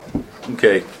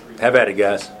Okay, have at it,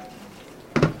 guys.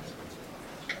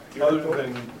 Other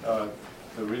than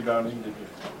the rebounding, did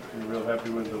you real happy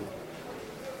with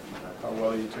how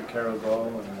well you took care of the ball?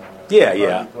 And,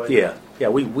 Yeah.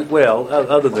 We well,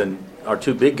 other than our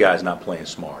two big guys not playing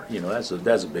smart, that's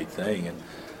a big thing,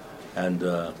 and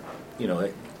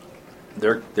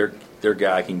their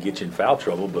guy can get you in foul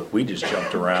trouble, but we just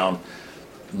jumped around,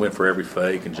 went for every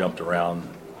fake, and jumped around,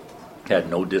 had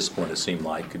no discipline. It seemed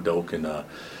like Doak and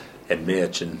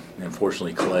Mitch, and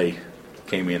unfortunately Clay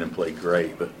came in and played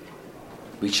great, but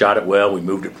we shot it well. We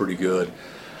moved it pretty good.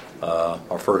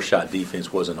 Our first shot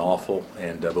defense wasn't awful,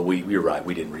 but you're right.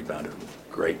 We didn't rebound it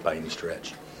great by any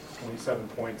stretch. 27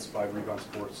 points, 5 rebounds,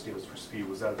 4 steals for Svi.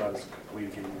 Was that about as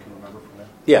complete a game you can remember from him?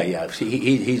 Yeah.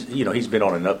 He's been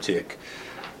on an uptick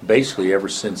basically ever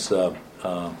since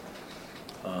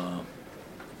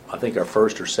I think our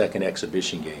first or second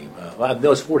exhibition game. No, it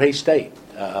was Fort Hays State.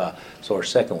 So our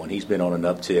second one, he's been on an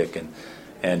uptick,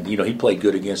 and he played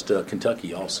good against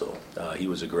Kentucky also. He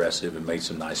was aggressive and made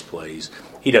some nice plays.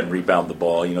 He doesn't rebound the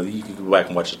ball. You can go back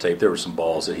and watch the tape. There were some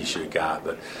balls that he should have got,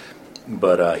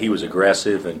 but he was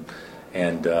aggressive,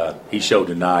 and he showed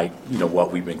tonight.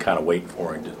 What we've been kind of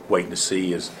waiting to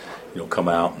see is come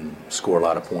out and score a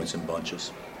lot of points in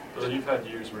bunches. So you've had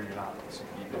years where you're not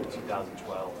super deep.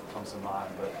 2012 comes to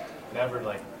mind, but never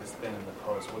like this thin in the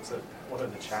post. What are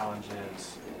the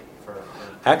challenges for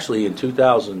Actually, in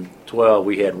 2012,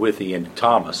 we had Withy and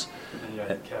Thomas.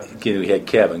 And We had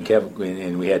Kevin,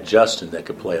 and we had Justin that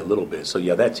could play a little bit. So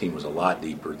yeah, that team was a lot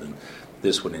deeper than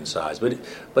this one in size. But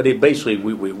basically,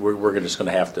 we're just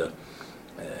going to have to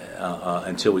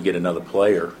until we get another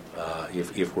player,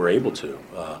 if we're able to.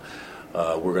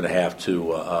 We're going to have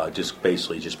to just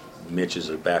Mitch as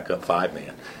a backup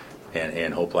 5-man,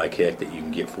 and hope like heck that you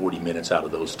can get 40 minutes out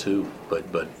of those two. But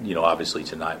obviously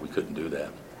tonight we couldn't do that.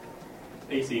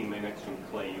 AC may next to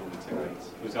play you in 2 weeks.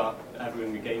 Was that ever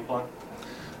in the game plan?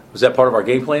 Was that part of our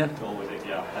game plan? Or was it,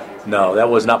 yeah? No, that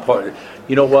was not part.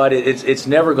 You know what? It's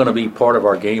never going to be part of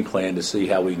our game plan to see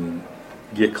how we can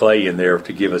get Clay in there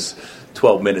to give us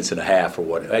 12 minutes and a half or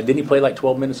what. Didn't he play like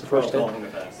 12 minutes the first half?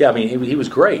 Yeah, I mean he was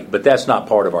great, but that's not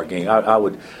part of our game. I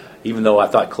would, even though I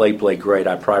thought Clay played great,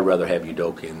 I'd probably rather have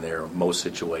Udoka in there most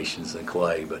situations than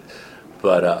Clay.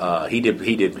 But he did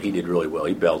really well.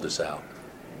 He bailed us out.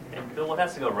 And Bill, what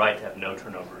has to go right to have no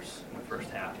turnovers in the first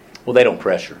half? Well, they don't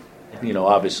pressure. Yeah.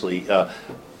 Obviously,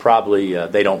 probably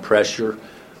they don't pressure.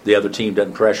 The other team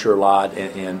doesn't pressure a lot,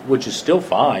 and which is still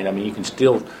fine. I mean, you can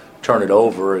still turn it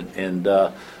over, and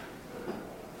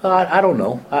I don't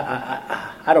know.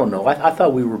 I don't know. I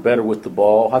thought we were better with the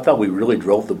ball. I thought we really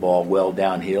drove the ball well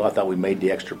downhill. I thought we made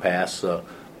the extra pass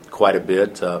quite a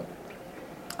bit. And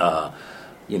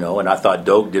I thought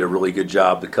Doak did a really good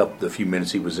job the few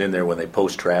minutes he was in there when they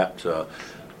post trapped.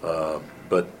 But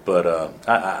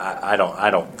I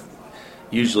don't.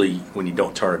 Usually, when you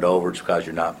don't turn it over, it's because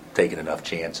you're not taking enough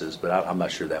chances. But I'm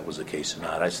not sure that was the case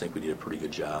tonight. I just think we did a pretty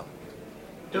good job.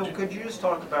 Bill, could you just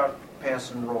talk about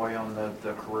passing Roy on the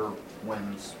career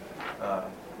wins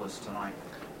list tonight?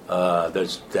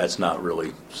 That's not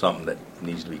really something that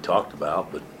needs to be talked about.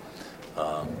 But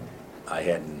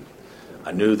I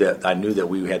knew that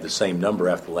we had the same number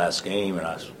after the last game, and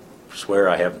I swear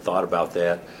I haven't thought about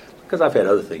that because I've had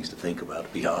other things to think about,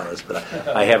 to be honest. But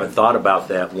I haven't thought about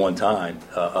that one time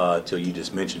until you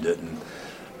just mentioned it, and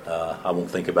I won't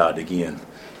think about it again.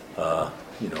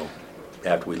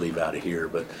 After we leave out of here,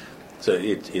 but so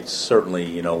it's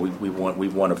certainly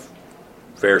we've won a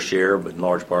fair share, but in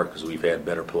large part because we've had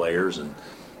better players, and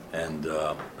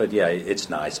but yeah, it's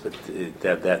nice, but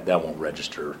that won't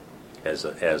register as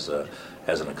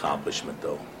an accomplishment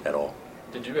though at all.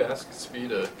 Did you ask Svi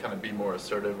to kind of be more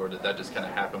assertive, or did that just kind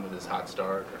of happen with his hot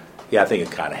start? Yeah, I think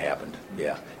it kind of happened.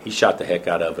 Yeah, he shot the heck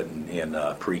out of it in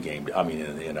pregame. I mean,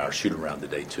 in our shoot around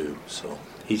today too. So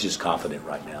he's just confident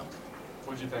right now.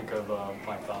 What did you think of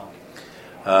Mike Fallon?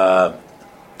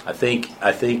 I think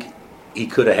he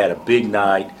could have had a big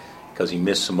night because he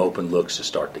missed some open looks to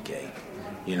start the game.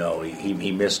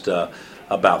 He missed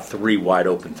about 3 wide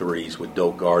open threes with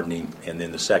Doak gardening, and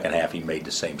then the second half he made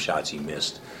the same shots he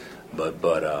missed.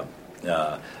 But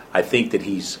I think that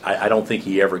I don't think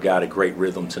he ever got a great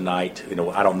rhythm tonight.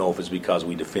 I don't know if it's because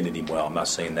we defended him well. I'm not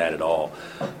saying that at all.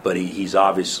 But he's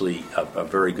obviously a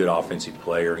very good offensive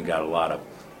player and got a lot of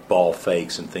ball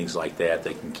fakes and things like that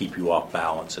can keep you off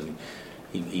balance, and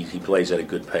he plays at a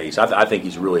good pace. I think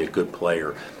he's really a good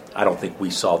player. I don't think we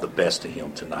saw the best of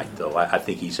him tonight, though. I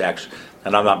think he's actually,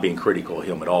 and I'm not being critical of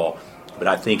him at all, but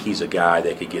I think he's a guy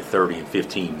that could get 30 and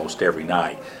 15 most every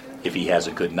night if he has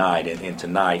a good night. And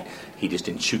tonight, he just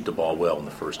didn't shoot the ball well in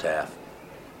the first half.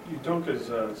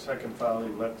 Udoka's second foul, he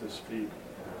left his feet.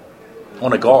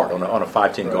 On a guard, on a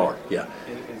 5'10" Right. guard, yeah.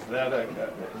 Is that an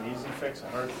easy fix, a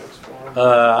hard fix for him?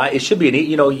 It should be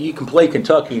you can play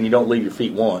Kentucky and you don't leave your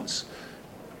feet once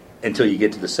until you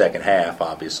get to the second half,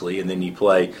 obviously, and then you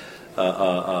play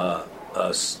South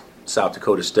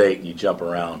Dakota State and you jump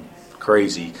around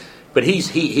crazy. But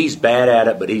he's bad at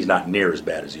it, but he's not near as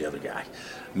bad as the other guy.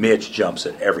 Mitch jumps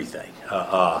at everything,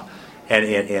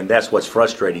 and that's what's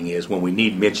frustrating is when we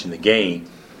need Mitch in the game,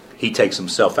 he takes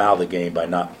himself out of the game by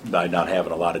not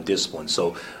having a lot of discipline.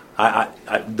 So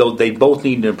though they both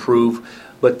need to improve,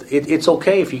 but it's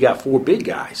okay if you got four big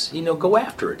guys. Go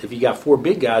after it if you got four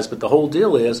big guys. But the whole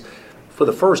deal is, for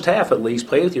the first half at least,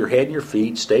 play with your head and your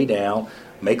feet, stay down,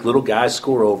 make little guys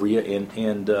score over you,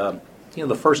 and the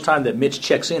first time that Mitch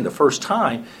checks in, the first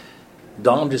time,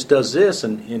 Dom just does this,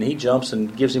 and he jumps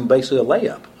and gives him basically a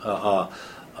layup.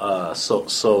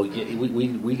 So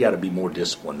we got to be more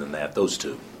disciplined than that, those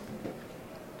two.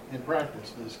 In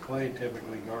practice, does Clay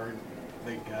typically guard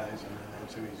big guys, and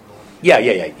that's who he's going?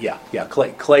 Yeah.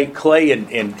 Clay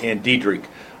and Diedrich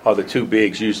are the two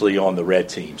bigs usually on the red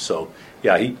team. So,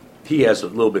 yeah, he has a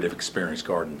little bit of experience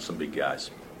guarding some big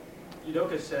guys.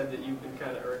 Udoka said that you've been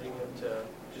kind of urging him to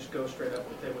just go straight up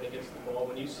with him when he gets the ball.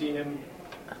 When you see him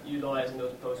utilizing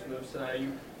those post moves tonight, are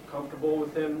you comfortable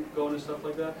with him going to stuff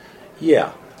like that?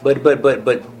 Yeah, but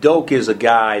Doak is a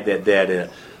guy that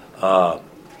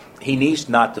he needs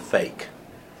not to fake.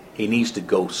 He needs to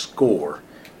go score,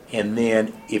 and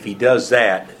then if he does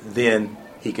that, then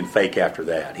he can fake after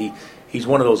that. He's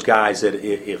one of those guys that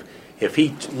if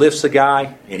he lifts a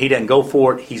guy and he doesn't go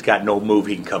for it, he's got no move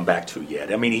he can come back to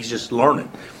yet. I mean, he's just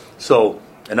learning. So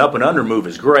an up and under move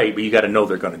is great, but you got to know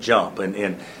they're going to jump,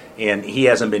 and he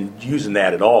hasn't been using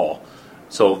that at all.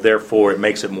 So therefore, it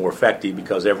makes it more effective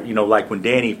because like when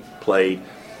Danny played,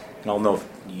 I don't know if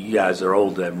you guys are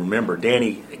old to remember,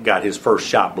 Danny got his first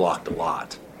shot blocked a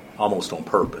lot, almost on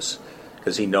purpose,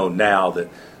 because he knows now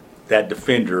that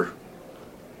defender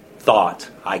thought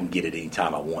I can get it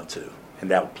anytime I want to,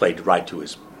 and that played right to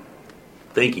his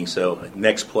thinking. So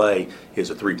next play is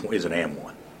a 3-point, is an and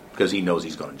one, because he knows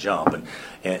he's going to jump,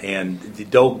 and the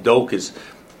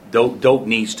Doak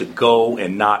needs to go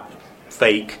and not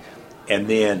fake, and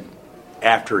then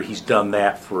after he's done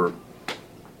that for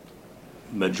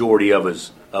majority of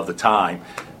the time,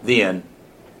 then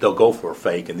they'll go for a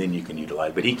fake, and then you can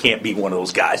utilize. But he can't be one of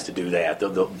those guys to do that.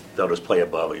 They'll just play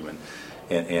above him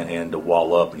and to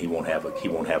wall up, and he won't have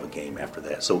a game after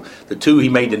that. So the two he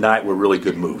made tonight were really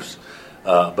good moves,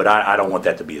 but I don't want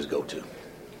that to be his go-to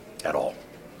at all.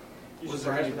 Was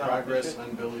there any progress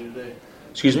on Billy today?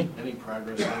 Excuse me? Any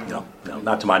progress on him? No,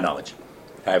 not to my knowledge.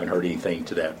 I haven't heard anything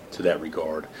to that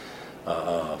regard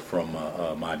from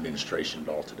my administration at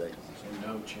all today. So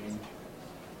no change.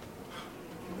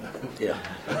 Yeah,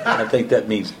 I think that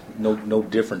means no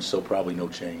difference, so probably no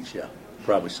change. Yeah,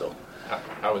 probably so.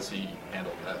 How has he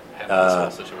handled this whole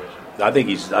situation? I think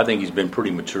he's been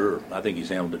pretty mature. I think he's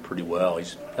handled it pretty well.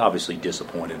 He's obviously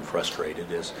disappointed and frustrated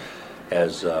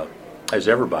as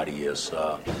everybody is,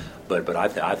 but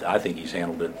I think he's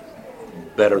handled it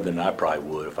better than I probably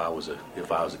would if I was a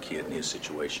kid in his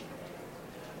situation.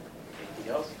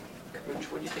 Anything else?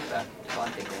 Coach, what do you think about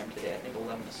Devontae Graham today? I think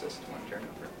 11 assists, 1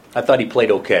 turnover. I thought he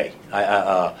played okay.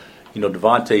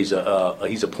 Devontae's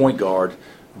he's a point guard,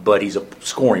 but he's a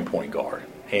scoring point guard,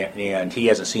 and he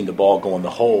hasn't seen the ball go in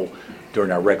the hole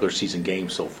during our regular season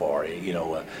games so far. He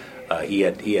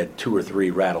had 2 or 3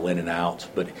 rattle in and out,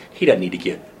 but he doesn't need to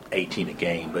get 18 a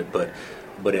game. But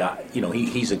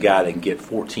he's a guy that can get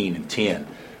 14 and 10,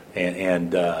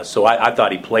 and so I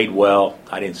thought he played well.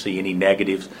 I didn't see any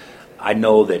negatives. I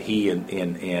know that he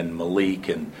and Malik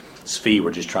and Svi were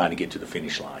just trying to get to the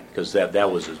finish line, because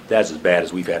that's as bad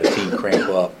as we've had a team cramp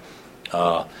up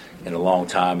in a long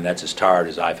time, and that's as tired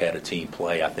as I've had a team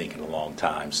play, I think, in a long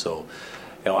time. So,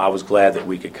 I was glad that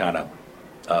we could kind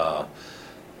of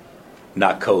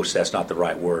not coast, that's not the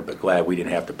right word, but glad we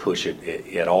didn't have to push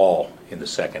it at all in the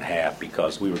second half,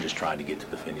 because we were just trying to get to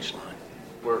the finish line.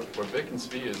 Were Vic and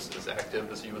Svi as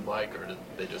active as you would like, or did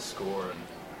they just score and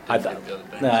I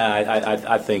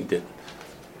think that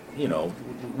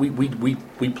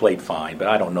we played fine, but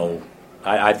I don't know.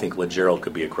 I think LeGerald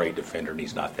could be a great defender, and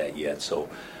he's not that yet. So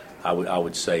I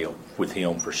would say with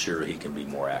him for sure he can be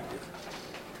more active.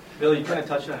 Billy, you kind of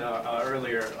touched on it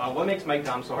earlier. What makes Mike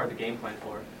Dom so hard to game plan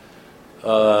for?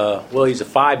 Well, he's a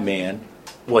 5-man.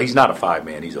 Well, he's not a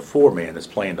 5-man. He's a 4-man that's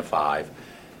playing the 5.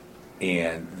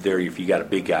 And there, if you got a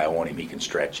big guy on him, he can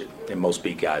stretch it. And most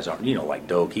big guys aren't. Like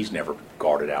Doak, he's never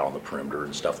guarded out on the perimeter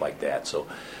and stuff like that. So,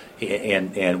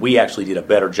 and we actually did a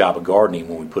better job of guarding him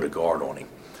when we put a guard on him.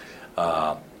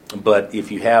 But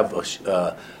if you have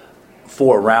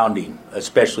four around him,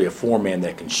 especially a four-man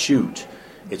that can shoot,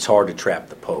 it's hard to trap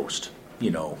the post.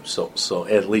 So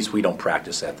at least we don't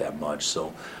practice that much.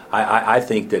 So I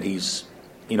think that he's,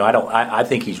 I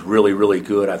think he's really, really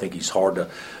good. I think he's hard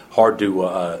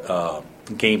to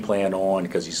game plan on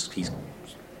because he's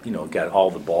got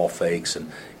all the ball fakes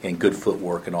and good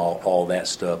footwork and all that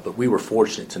stuff. But we were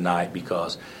fortunate tonight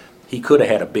because he could have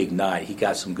had a big night. He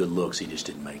got some good looks. He just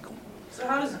didn't make them. So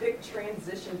how does Vic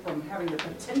transition from having the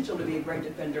potential to be a great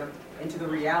defender into the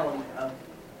reality of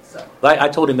so? I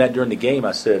told him that during the game.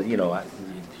 I said,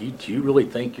 do you really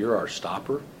think you're our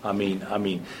stopper? I mean,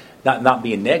 not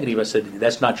being negative. I said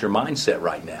that's not your mindset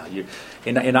right now.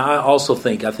 And I also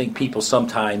think people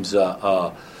sometimes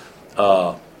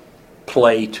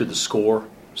play to the score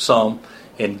some,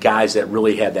 and guys that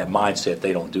really have that mindset,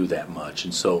 they don't do that much.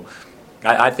 And so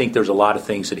I think there's a lot of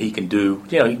things that he can do.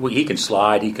 He can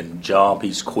slide, he can jump,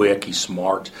 he's quick, he's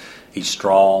smart, he's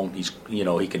strong,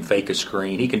 he can fake a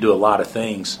screen, he can do a lot of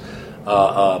things.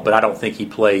 But I don't think he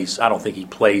plays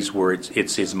where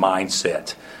it's his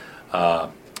mindset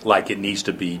like it needs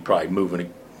to be. Probably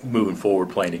moving forward,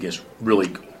 playing against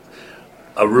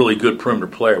a really good perimeter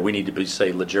player. We need to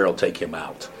say, LeGerald, take him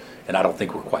out, and I don't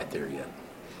think we're quite there yet.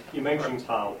 You mentioned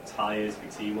how tired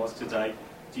the team was today.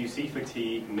 Do you see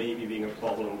fatigue maybe being a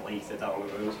problem later down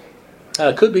the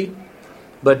road? Could be,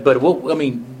 but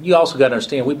you also got to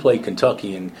understand we played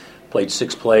Kentucky and played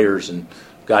 6 players and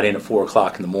got in at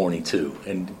 4:00 in the morning too,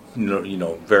 and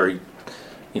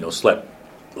slept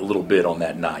a little bit on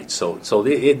that night. So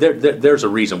there's a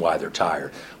reason why they're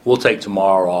tired. We'll take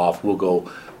tomorrow off. We'll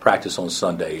go practice on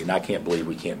Sunday, and I can't believe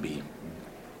we can't be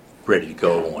ready to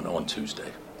go on Tuesday.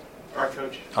 All right,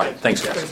 Coach. All right, thanks, guys.